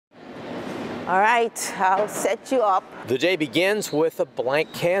All right, I'll set you up. The day begins with a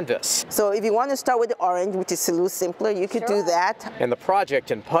blank canvas. So if you want to start with the orange, which is a little simpler, you could do that. And the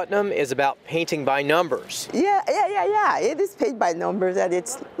project in Putnam is about painting by numbers. Yeah. It is paint by numbers and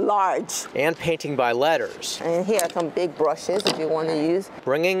it's large. And painting by letters. And here are some big brushes if you want to use.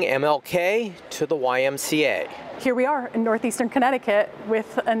 Bringing MLK to the YMCA. Here we are in northeastern Connecticut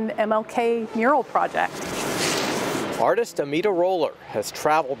with an MLK mural project. Artist Amita Roller has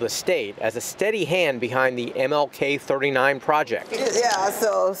traveled the state as a steady hand behind the MLK 39 project. Yeah,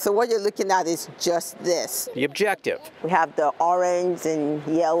 so what you're looking at is just this. The objective: we have the orange and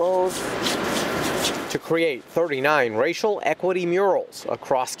yellows. To create 39 racial equity murals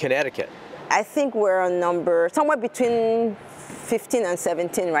across Connecticut. I think we're on number somewhere between 15 and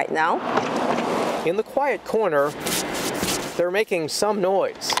 17 right now. In the quiet corner, they're making some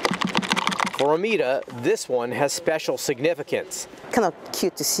noise. For Amita, this one has special significance. Kind of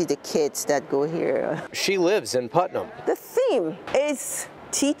cute to see the kids that go here. She lives in Putnam. The theme is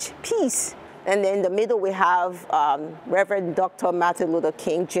Teach Peace. And then in the middle we have Reverend Dr. Martin Luther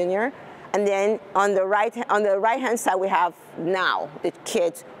King Jr. And then on the right-hand side we have now the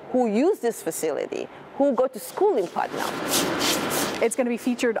kids who use this facility, who go to school in Putnam. It's going to be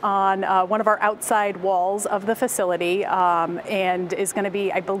featured on one of our outside walls of the facility and is going to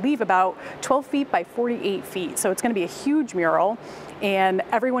be, I believe, about 12 feet by 48 feet. So it's going to be a huge mural, and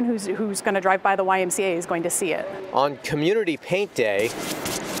everyone who's going to drive by the YMCA is going to see it. On Community Paint Day,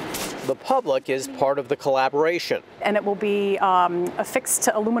 the public is part of the collaboration. And it will be affixed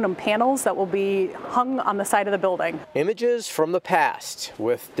to aluminum panels that will be hung on the side of the building. Images from the past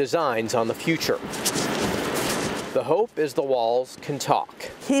with designs on the future. The hope is the walls can talk.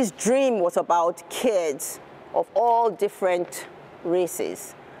 His dream was about kids of all different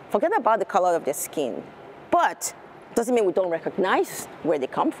races. Forget about the color of their skin. But doesn't mean we don't recognize where they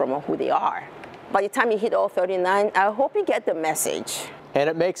come from or who they are. By the time you hit all 39, I hope you get the message. And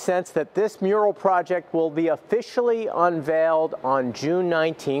it makes sense that this mural project will be officially unveiled on June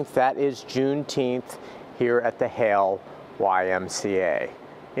 19th. That is Juneteenth here at the Hale YMCA.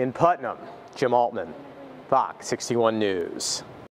 In Putnam, Jim Altman, Fox 61 News.